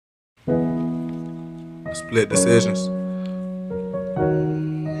Split decisions.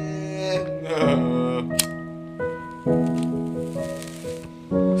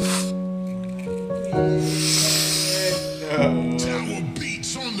 Tower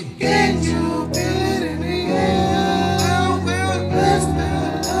beats on the Can you feel it in the air? Let's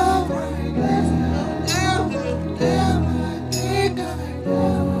build love right now. Damn, I think I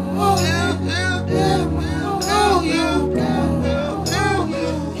know. Damn, I know you can.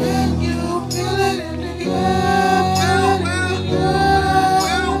 Can you feel it in the air?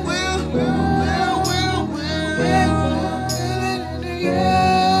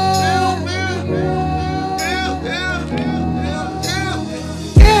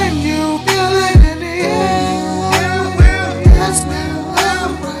 Can you feel it in the air? Let's build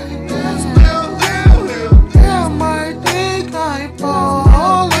love right now. Damn, I think I'm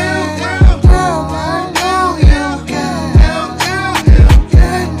falling. Damn, I know you can.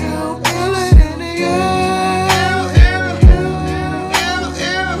 Can you feel it in the air?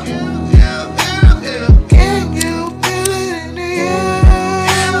 Can you feel it in the air?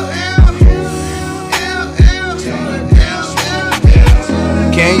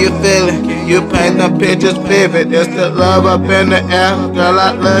 Can you feel it? You paint the pictures vivid. It's the love up in the air. Girl,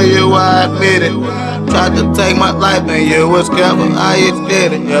 I love you, I admit it. Tried to take my life and you was careful how you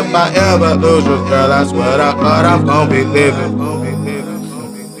did it. If I ever lose you, girl, I swear to God I'm gon' be living.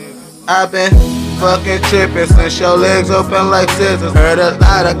 I've been fucking tripping since your legs open like scissors. Heard a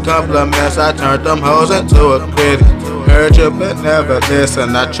lot of compliments, I turned them hoes into a critic. Heard you but never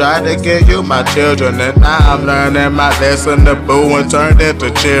listen. I tried to give you my children, and now I'm learning my lesson. The booing turned into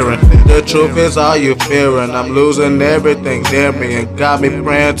cheering. The truth is all you fearing. I'm losing everything near me and got me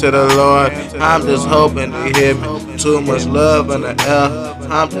praying to the Lord. I'm just hoping you hear me. Too much love in the air.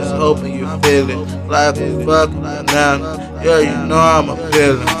 I'm just hoping you feel it. Life is fucking now. Yeah, you know I'm a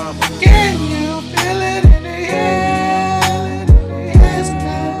feeling. Can you feel it in the air? Let's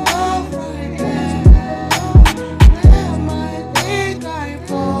build love right now. Damn, I think I'm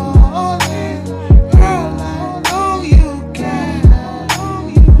falling. Girl, I know you can.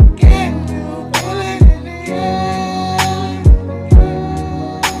 Can you feel it in the air?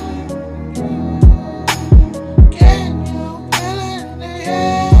 Can you feel it in the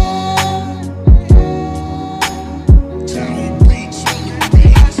air? Tower beats on the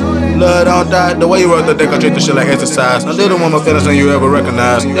beats. Love don't die. The way you work the dick, I treat the shit like exercise. I didn't want my feelings than you ever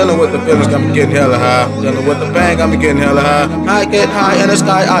recognize. Dealing with the feelings got me getting hella high. Dealing with the pain got me getting hella high. I get high in the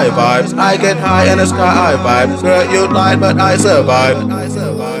sky, I vibes. I get high in the sky, I vibes. Girl, you lied, but I survived.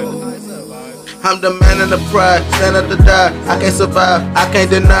 I'm the man in the pride, stand up to die. I can't survive, I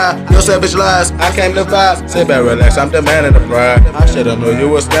can't deny your savage lies. I came to vibe, sit back, relax. I'm the man in the pride. I shoulda knew you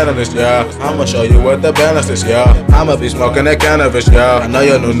was scandalous, y'all. I'ma show you what the balance is, y'all. I'ma be smoking that cannabis, y'all. I know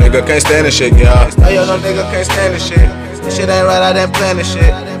your new nigga can't stand this shit, y'all. I know your new nigga can't stand this shit. This shit ain't right, I didn't plan this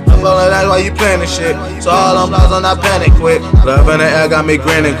shit. I'm rolling that while you playing this shit. So all them lies on that panic quick. Love in the air got me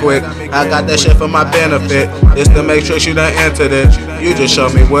grinning quick. I got that shit for my benefit. Just to make sure you done entered it. You just show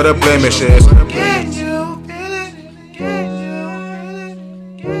me what a blemish is. Can you